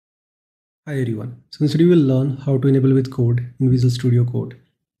Hi everyone, so today we will learn how to enable with code in Visual Studio Code.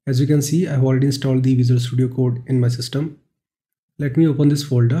 As you can see, I have already installed the Visual Studio Code in my system. Let me open this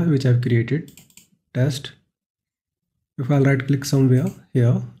folder which I have created, test. If I'll right click somewhere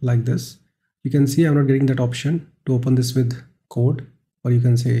here like this, you can see I'm not getting that option to open this with code, or you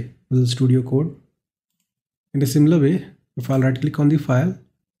can say Visual Studio Code. In a similar way, if I'll right click on the file,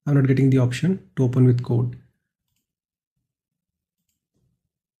 I'm not getting the option to open with code.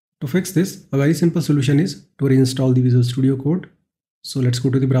 To fix this, a very simple solution is to reinstall the Visual Studio Code. So let's go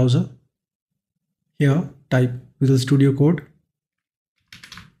to the browser. Here, type Visual Studio Code.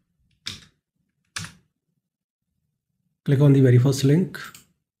 Click on the very first link.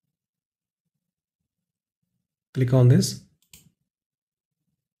 Click on this.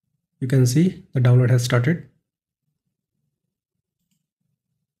 You can see the download has started.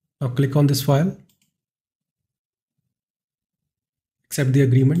 Now click on this file. Accept the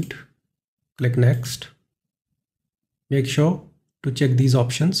agreement. Click next. Make sure to check these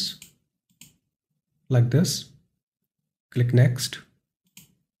options like this. Click next.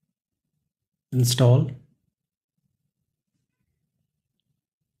 Install.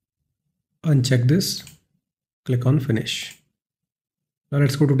 Uncheck this. Click on finish. Now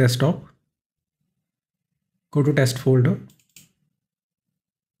let's go to desktop. Go to test folder.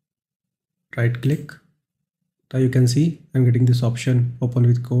 Right click. Now you can see I'm getting this option open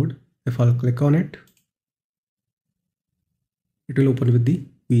with code. If I'll click on it, it will open with the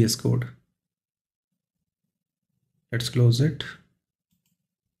VS Code. Let's close it.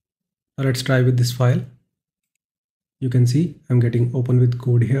 Now let's try with this file. You can see I'm getting open with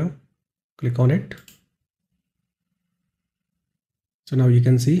code here. Click on it. So now you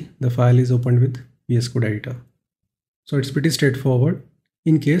can see the file is opened with VS Code editor. So it's pretty straightforward.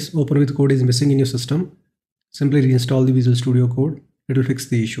 In case open with code is missing in your system, simply reinstall the Visual Studio Code. It will fix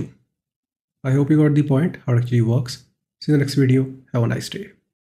the issue. I hope you got the point how it actually works. See you in the next video. Have a nice day.